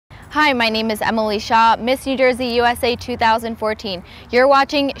Hi, my name is Emily Shah, Miss New Jersey USA 2014. You're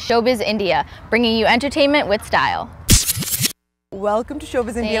watching Showbiz India, bringing you entertainment with style. Welcome to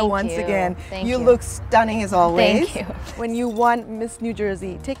Showbiz India once again. Thank you look stunning as always. Thank you. When you won Miss New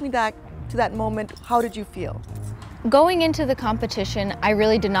Jersey, take me back to that moment. How did you feel? Going into the competition, I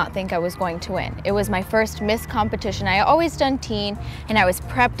really did not think I was going to win. It was my first Miss competition. I had always done teen, and I was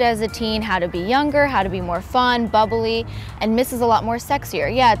prepped as a teen, how to be younger, how to be more fun, bubbly, and Miss is a lot more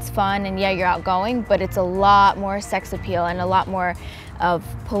sexier. Yeah, it's fun, and yeah, you're outgoing, but it's a lot more sex appeal and a lot more of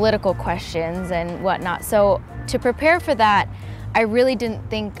political questions and whatnot. So to prepare for that, I really didn't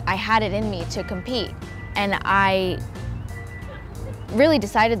think I had it in me to compete. And I really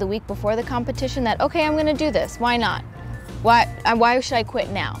decided the week before the competition that, okay, I'm gonna do this, why not? Why should I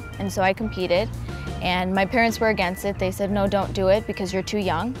quit now? And so I competed, and my parents were against it. They said, no, don't do it because you're too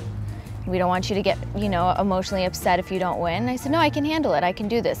young. We don't want you to get, emotionally upset if you don't win. I said, no, I can handle it, I can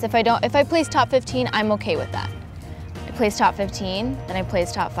do this. If I place top 15, I'm okay with that. I placed top 15, then I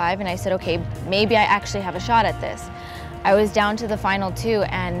placed top 5, and I said, okay, maybe I actually have a shot at this. I was down to the final 2,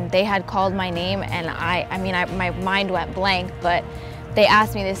 and they had called my name, and my mind went blank, but they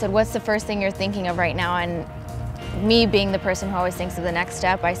asked me, they said, what's the first thing you're thinking of right now? And me being the person who always thinks of the next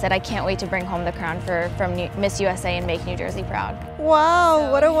step, I said, I can't wait to bring home the crown from Miss USA and make New Jersey proud.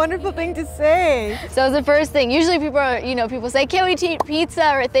 Wow, what a wonderful thing to say. So it was the first thing. Usually people say, can't wait to eat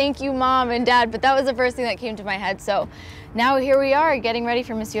pizza, or thank you, Mom and Dad, but that was the first thing that came to my head. So now here we are getting ready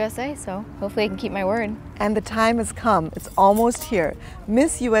for Miss USA, so hopefully I can keep my word. And the time has come, it's almost here.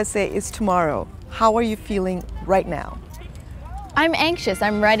 Miss USA is tomorrow. How are you feeling right now? I'm anxious.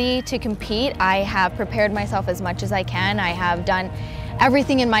 I'm ready to compete. I have prepared myself as much as I can. I have done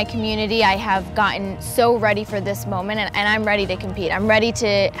everything in my community. I have gotten so ready for this moment, and I'm ready to compete. I'm ready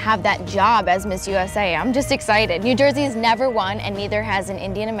to have that job as Miss USA. I'm just excited. New Jersey has never won, and neither has an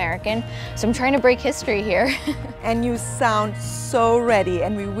Indian American, so I'm trying to break history here. And you sound so ready,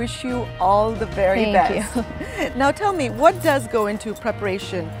 and we wish you all the very best. Thank you. Now tell me, what does go into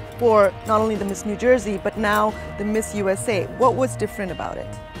preparation for not only the Miss New Jersey, but now the Miss USA? What was different about it?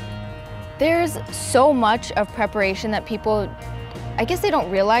 There's so much of preparation that people, I guess they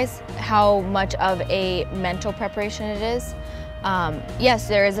don't realize how much of a mental preparation it is. Yes,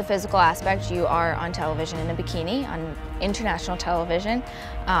 there is a physical aspect. You are on television in a bikini, on international television.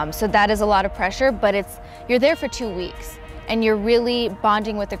 So that is a lot of pressure, but you're there for 2 weeks, and you're really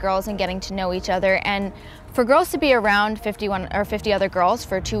bonding with the girls and getting to know each other. And for girls to be around 51 or 50 other girls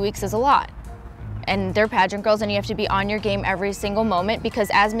for 2 weeks is a lot. And they're pageant girls, and you have to be on your game every single moment, because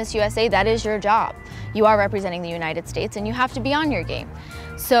as Miss USA, that is your job. You are representing the United States, and you have to be on your game.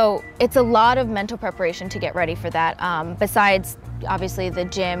 So it's a lot of mental preparation to get ready for that. Besides, obviously, the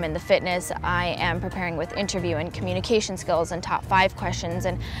gym and the fitness, I am preparing with interview and communication skills and top 5 questions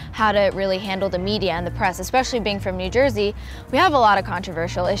and how to really handle the media and the press. Especially being from New Jersey, we have a lot of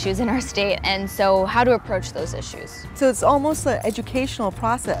controversial issues in our state, and so how to approach those issues. So it's almost an educational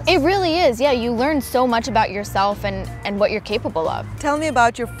process. It really is, yeah. You learn so much about yourself and what you're capable of. Tell me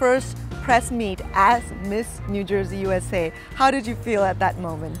about your first press meet as Miss New Jersey USA. How did you feel at that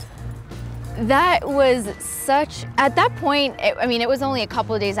moment? That was at that point, it was only a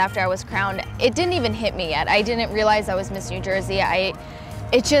couple of days after I was crowned. It didn't even hit me yet. I didn't realize I was Miss New Jersey.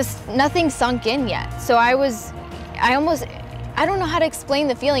 Nothing sunk in yet. So I don't know how to explain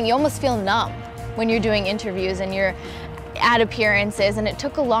the feeling. You almost feel numb when you're doing interviews and you're at appearances, and it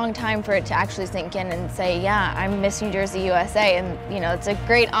took a long time for it to actually sink in and say, yeah, I'm Miss New Jersey USA, and it's a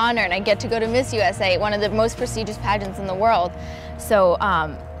great honor, and I get to go to Miss USA, one of the most prestigious pageants in the world. So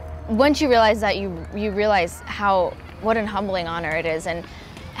once you realize that, you realize what an humbling honor it is, and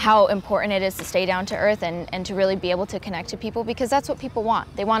how important it is to stay down to earth and to really be able to connect to people, because that's what people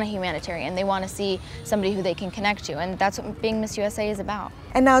want. They want a humanitarian. They want to see somebody who they can connect to, and that's what being Miss USA is about.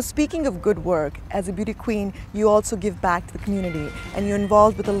 And now, speaking of good work, as a beauty queen, you also give back to the community, and you're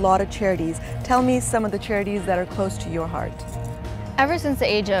involved with a lot of charities. Tell me some of the charities that are close to your heart. Ever since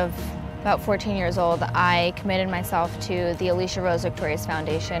the age of about 14 years old, I committed myself to the Alicia Rose Victorious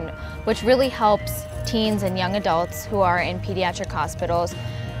Foundation, which really helps teens and young adults who are in pediatric hospitals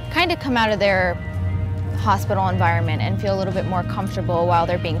kind of come out of their hospital environment and feel a little bit more comfortable while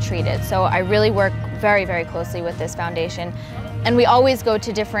they're being treated. So I really work very, very closely with this foundation, and we always go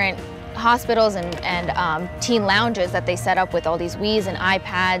to different hospitals and teen lounges that they set up with all these Wiis and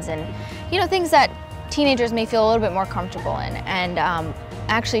iPads and things that teenagers may feel a little bit more comfortable in. And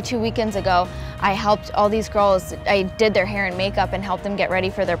actually 2 weekends ago, I helped all these girls. I did their hair and makeup and helped them get ready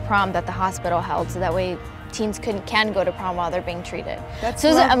for their prom that the hospital held, so that way teens can go to prom while they're being treated. That's so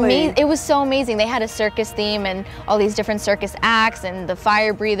it was lovely. amazing. It was so amazing. They had a circus theme and all these different circus acts and the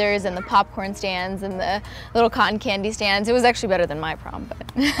fire breathers and the popcorn stands and the little cotton candy stands. It was actually better than my prom, but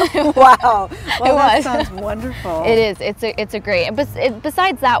Wow, well, it that was. sounds wonderful. It is. It's a great. And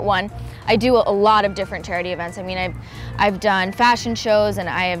besides that one, I do a lot of different charity events. I mean, I've done fashion shows and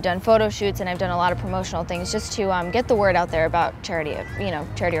I have done photo shoots and I've done a lot of promotional things just to get the word out there about charity,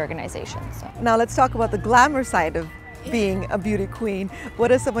 charity organizations. So. Now let's talk about the glamour side of being a beauty queen.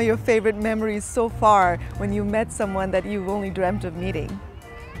 What are some of your favorite memories so far when you met someone that you've only dreamt of meeting?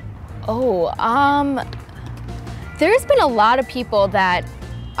 Oh, there's been a lot of people that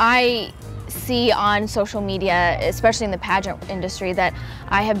I see on social media, especially in the pageant industry, that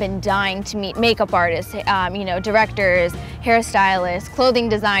I have been dying to meet. Makeup artists, directors, hairstylists, clothing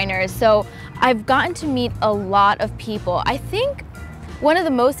designers. So I've gotten to meet a lot of people. I think one of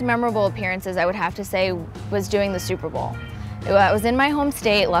the most memorable appearances, I would have to say, was doing the Super Bowl. It was in my home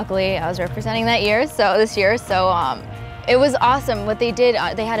state. Luckily, I was representing that year, this year. So it was awesome. What they did,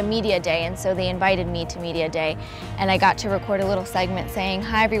 they had a media day, and so they invited me to media day, and I got to record a little segment saying,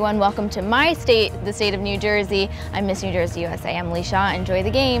 "Hi everyone, welcome to my state, the state of New Jersey. I'm Miss New Jersey USA, Emily Shah. Enjoy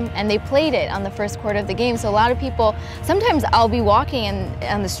the game." And they played it on the first quarter of the game. So a lot of people, sometimes I'll be walking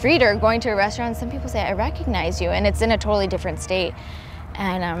on the street or going to a restaurant, and some people say, "I recognize you," and it's in a totally different state.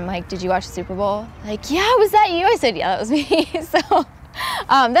 And I'm like, "Did you watch the Super Bowl?" Like, "Yeah, was that you?" I said, "Yeah, that was me." So.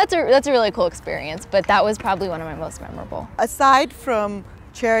 That's a really cool experience, but that was probably one of my most memorable. Aside from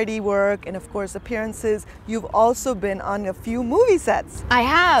charity work and of course appearances, you've also been on a few movie sets. I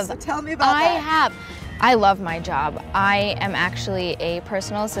have. So tell me about that. I have. I love my job. I am actually a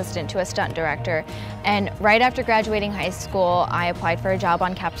personal assistant to a stunt director, and right after graduating high school, I applied for a job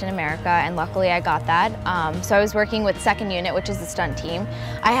on Captain America, and luckily I got that. So I was working with Second Unit, which is the stunt team.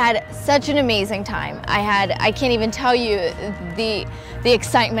 I had such an amazing time. I can't even tell you the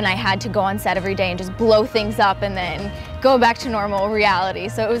excitement I had to go on set every day and just blow things up and then go back to normal reality.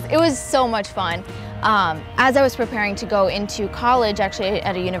 So it was so much fun. As I was preparing to go into college, actually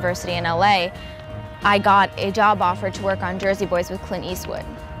at a university in LA, I got a job offer to work on Jersey Boys with Clint Eastwood.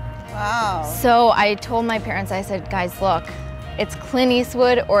 Wow. So I told my parents, I said, "Guys, look, it's Clint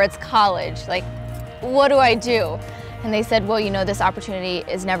Eastwood or it's college. Like, what do I do?" And they said, "Well, this opportunity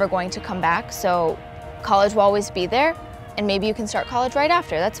is never going to come back, so college will always be there, and maybe you can start college right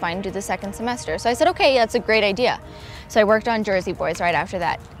after. That's fine, do the second semester." So I said, "Okay, that's a great idea." So I worked on Jersey Boys right after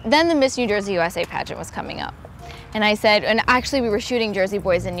that. Then the Miss New Jersey USA pageant was coming up. And I said, and actually we were shooting Jersey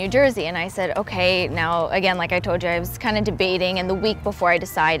Boys in New Jersey, and I said, okay, now again, like I told you, I was kind of debating, and the week before I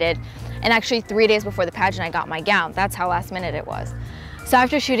decided, and actually 3 days before the pageant I got my gown. That's how last minute it was. So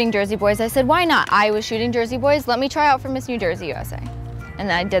after shooting Jersey Boys, I said, why not? I was shooting Jersey Boys, let me try out for Miss New Jersey USA. And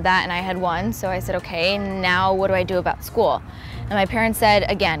I did that, and I had won, so I said, okay, now what do I do about school? And my parents said,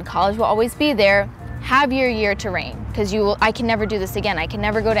 again, college will always be there. Have your year to reign, because I can never do this again. I can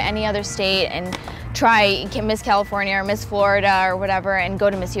never go to any other state and try Miss California or Miss Florida or whatever and go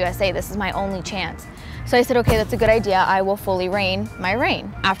to Miss USA. This is my only chance. So I said, okay, that's a good idea. I will fully reign my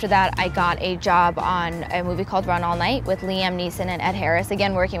reign. After that, I got a job on a movie called Run All Night with Liam Neeson and Ed Harris,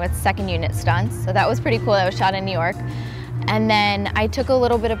 again working with Second Unit stunts. So that was pretty cool. That was shot in New York. And then I took a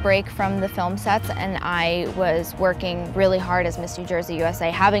little bit of break from the film sets, and I was working really hard as Miss New Jersey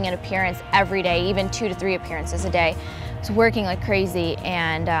USA, having an appearance every day, even 2 to 3 appearances a day. I was working like crazy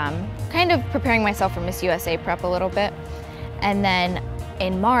and kind of preparing myself for Miss USA prep a little bit. And then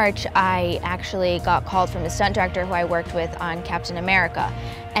in March, I actually got called from the stunt director who I worked with on Captain America.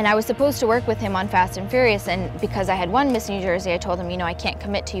 And I was supposed to work with him on Fast and Furious, and because I had won Miss New Jersey, I told him, I can't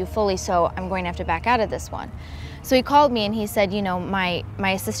commit to you fully, so I'm going to have to back out of this one. So he called me and he said, my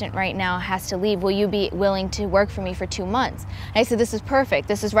assistant right now has to leave. Will you be willing to work for me for 2 months? And I said, this is perfect.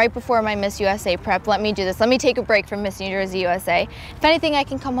 This is right before my Miss USA prep. Let me do this. Let me take a break from Miss New Jersey USA. If anything, I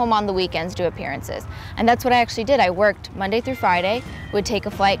can come home on the weekends, do appearances. And that's what I actually did. I worked Monday through Friday, would take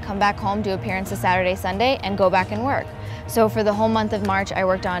a flight, come back home, do appearances Saturday, Sunday, and go back and work. So for the whole month of March, I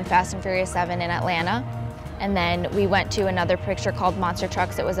worked on Fast and Furious 7 in Atlanta. And then we went to another picture called Monster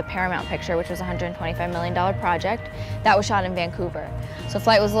Trucks. It was a Paramount picture, which was a $125 million project. That was shot in Vancouver. So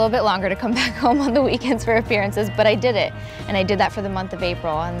flight was a little bit longer to come back home on the weekends for appearances, but I did it. And I did that for the month of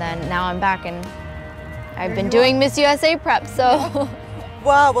April. And then now I'm back, and I've been doing Miss USA prep, so.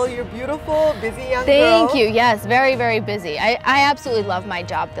 Wow, well, you're beautiful, busy young girl. Thank you. Yes, very, very busy. I absolutely love my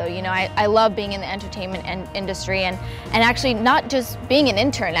job, though. I love being in the entertainment industry, and actually not just being an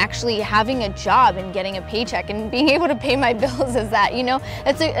intern, actually having a job and getting a paycheck and being able to pay my bills is that,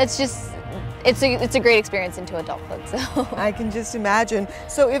 it's just, it's a great experience into adulthood. So I can just imagine.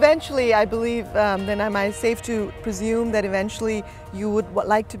 So eventually, I believe, then am I safe to presume that eventually you would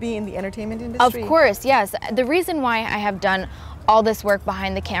like to be in the entertainment industry? Of course, yes. The reason why I have done all this work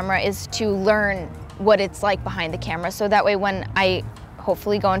behind the camera is to learn what it's like behind the camera, so that way when I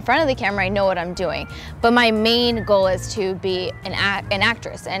hopefully go in front of the camera, I know what I'm doing. But my main goal is to be an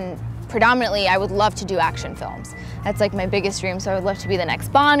actress, and predominantly I would love to do action films. That's like my biggest dream, so I would love to be the next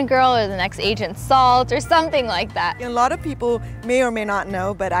Bond girl or the next Agent Salt or something like that. A lot of people may or may not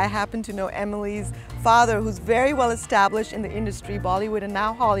know, but I happen to know Emily's father, who's very well established in the industry, Bollywood and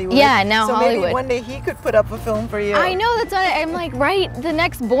now Hollywood. Yeah, now so Hollywood. So maybe one day he could put up a film for you. I know, that's why I'm like, right, the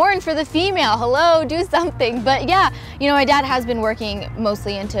next Born for the female. Hello, do something. But yeah, you know, my dad has been working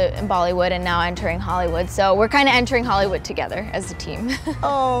mostly in Bollywood and now entering Hollywood. So we're kind of entering Hollywood together as a team.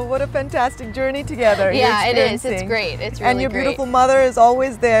 Oh, what a fantastic journey together. Yeah, it is. It's great. It's really great. And your beautiful mother is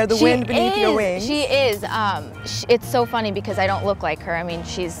always there, the wind beneath your wings. She is. It's so funny because I don't look like her. I mean,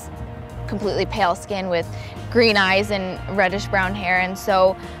 she's completely pale skin with green eyes and reddish brown hair, and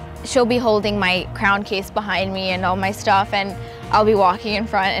so she'll be holding my crown case behind me and all my stuff, and I'll be walking in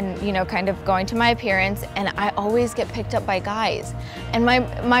front and, you know, kind of going to my appearance, and I always get picked up by guys. And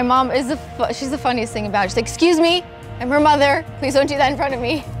my mom is she's the funniest thing about it. She's like, "Excuse me, I'm her mother, please don't do that in front of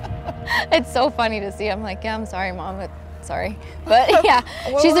me." It's so funny to see. I'm like, "Yeah, I'm sorry, Mom, but sorry." But yeah,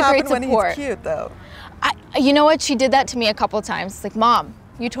 she's a great support. When he's cute though? You know what, she did that to me a couple times. It's like, "Mom,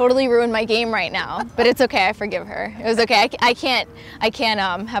 you totally ruined my game right now," but it's okay. I forgive her. It was okay. I can't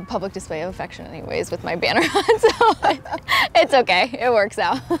have public display of affection anyways with my banner on, so it's okay. It works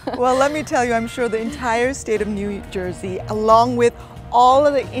out. Well, let me tell you, I'm sure the entire state of New Jersey, along with all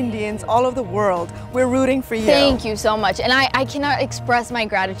of the Indians, all of the world, we're rooting for you. Thank you so much. And I cannot express my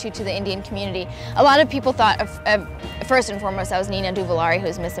gratitude to the Indian community. A lot of people thought, first and foremost, I was Nina Duvallari,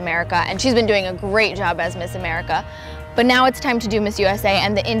 who's Miss America, and she's been doing a great job as Miss America. But now it's time to do Miss USA,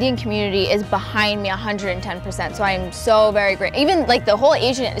 and the Indian community is behind me 110%. So I am so very grateful. Even like the whole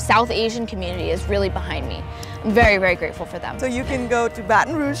South Asian community is really behind me. I'm very, very grateful for them. So you can go to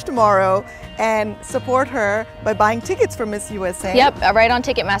Baton Rouge tomorrow and support her by buying tickets for Miss USA. Yep, right on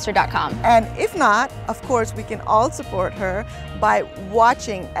Ticketmaster.com. And if not, of course, we can all support her by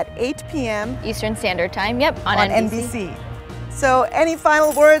watching at 8 p.m. Eastern Standard Time, yep, on NBC. So any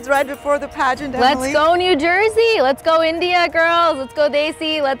final words right before the pageant, Emily? Let's go New Jersey. Let's go India, girls. Let's go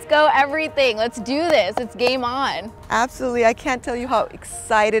Desi. Let's go everything. Let's do this. It's game on. Absolutely. I can't tell you how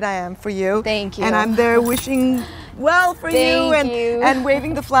excited I am for you. Thank you. And I'm there wishing well for you and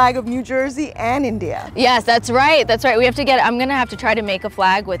waving the flag of New Jersey and India. Yes, that's right. That's right. We have to I'm going to have to try to make a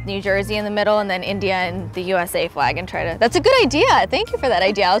flag with New Jersey in the middle and then India and the USA flag and try to. That's a good idea. Thank you for that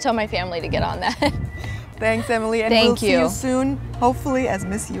idea. I'll tell my family to get on that. Thanks, Emily, and we'll see you soon, hopefully as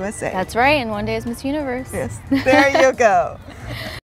Miss USA. That's right, and one day as Miss Universe. Yes, there you go.